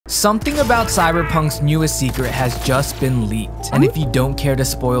Something about Cyberpunk's newest secret has just been leaked, and if you don't care to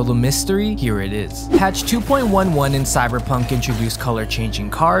spoil the mystery, here it is. Patch 2.11 in Cyberpunk introduced color-changing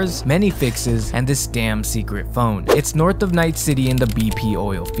cars, many fixes, and this damn secret phone. It's north of Night City in the BP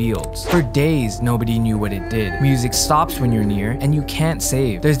oil fields. For days, nobody knew what it did. Music stops when you're near, and you can't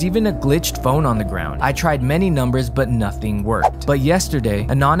save. There's even a glitched phone on the ground. I tried many numbers, but nothing worked. But yesterday,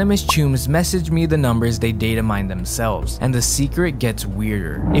 anonymous chooms messaged me the numbers they data mined themselves, and the secret gets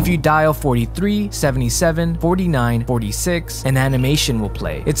weirder. If you dial 43, 77, 49, 46, an animation will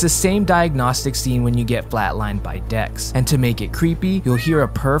play. It's the same diagnostic scene when you get flatlined by Dex. And to make it creepy, you'll hear a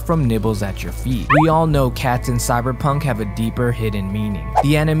purr from Nibbles at your feet. We all know cats in Cyberpunk have a deeper hidden meaning.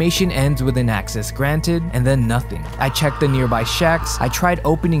 The animation ends with an access granted, and then nothing. I checked the nearby shacks, I tried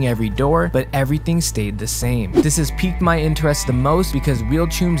opening every door, but everything stayed the same. This has piqued my interest the most because real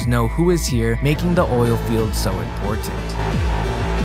chooms know who is here, making the oil field so important.